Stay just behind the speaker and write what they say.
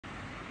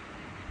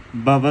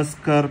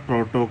BAWASKAR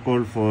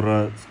protocol for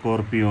a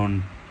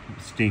scorpion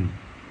sting.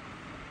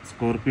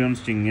 Scorpion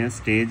sting is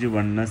stage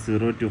 1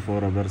 0 to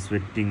 4 hours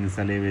sweating,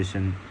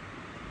 salivation,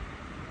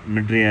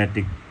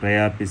 mydriatic,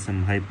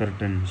 priapism,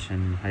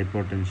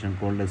 hypotension,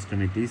 cold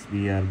extremities.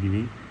 We are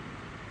giving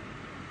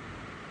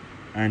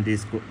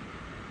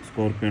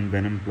anti-scorpion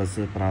venom plus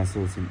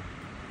prazosin.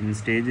 In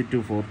stage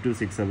 2 4 to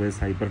 6 hours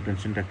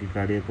hypertension,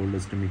 tachycardia, cold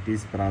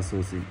extremities,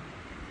 prazosin.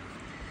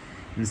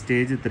 In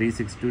stage 3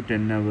 6 to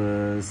 10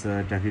 hours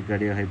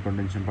tachycardia,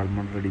 hypertension,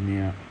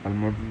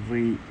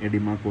 pulmonary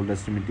edema, cold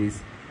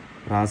extremities,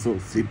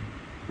 prazosin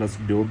plus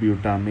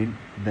dobutamine,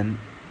 then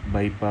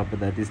BiPAP,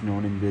 that is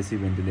non-invasive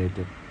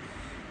ventilator.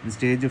 In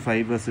stage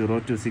 5 0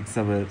 to 6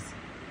 hours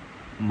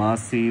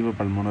massive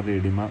pulmonary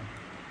edema,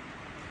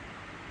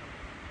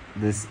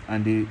 this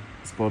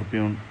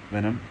anti-scorpion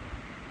venom,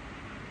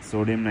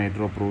 sodium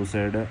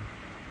nitroprusside,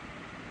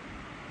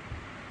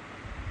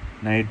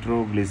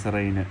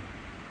 nitroglycerine,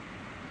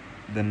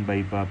 then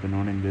BiPAP,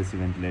 non-invasive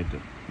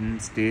ventilator. In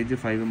stage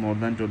 5 more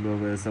than 12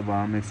 hours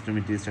warm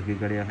extremities,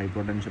 tachycardia,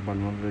 hypotension,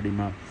 pulmonary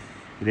edema,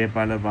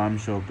 irreparable warm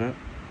shock,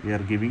 we are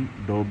giving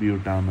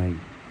dobutamine.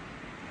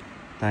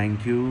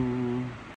 Thank you.